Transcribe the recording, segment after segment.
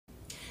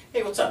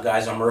Hey, what's up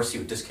guys? I'm Mercy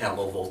with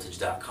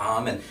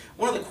DiscountLowVoltage.com, and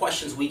one of the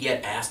questions we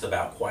get asked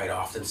about quite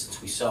often,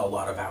 since we sell a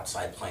lot of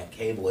outside plant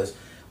cable, is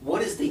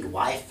what is the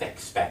life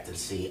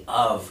expectancy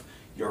of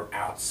your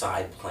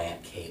outside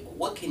plant cable?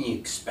 What can you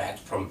expect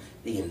from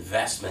the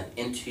investment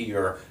into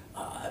your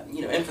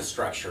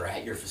infrastructure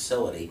at your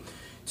facility?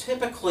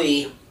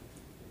 Typically,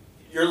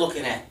 you're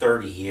looking at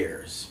 30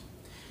 years.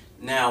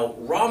 Now,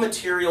 raw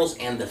materials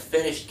and the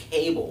finished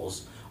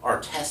cables are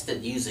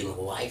tested using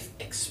life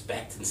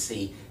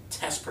expectancy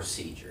test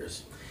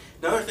procedures.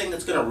 Another thing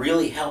that's going to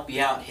really help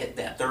you out hit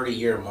that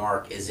 30-year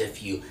mark is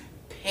if you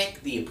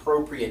pick the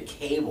appropriate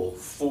cable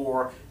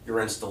for your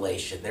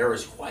installation. There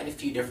is quite a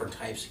few different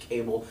types of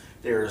cable.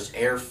 There's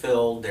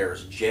air-filled,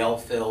 there's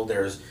gel-filled,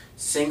 there's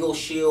single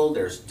shield,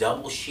 there's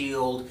double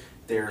shield,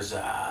 there's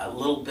a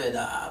little bit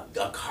a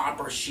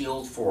copper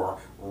shield for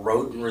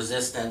rodent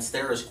resistance.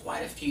 There is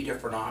quite a few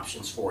different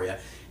options for you,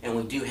 and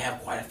we do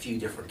have quite a few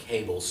different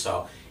cables.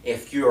 So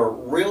if you're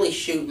really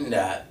shooting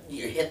to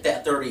you hit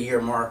that 30-year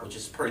mark, which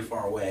is pretty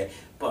far away,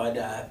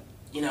 but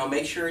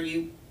make sure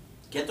you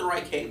get the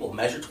right cable.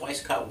 Measure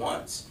twice, cut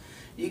once.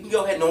 You can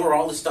go ahead and order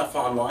all this stuff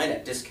online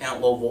at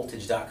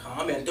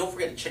DiscountLowVoltage.com, and don't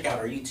forget to check out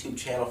our YouTube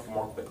channel for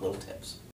more quick little tips.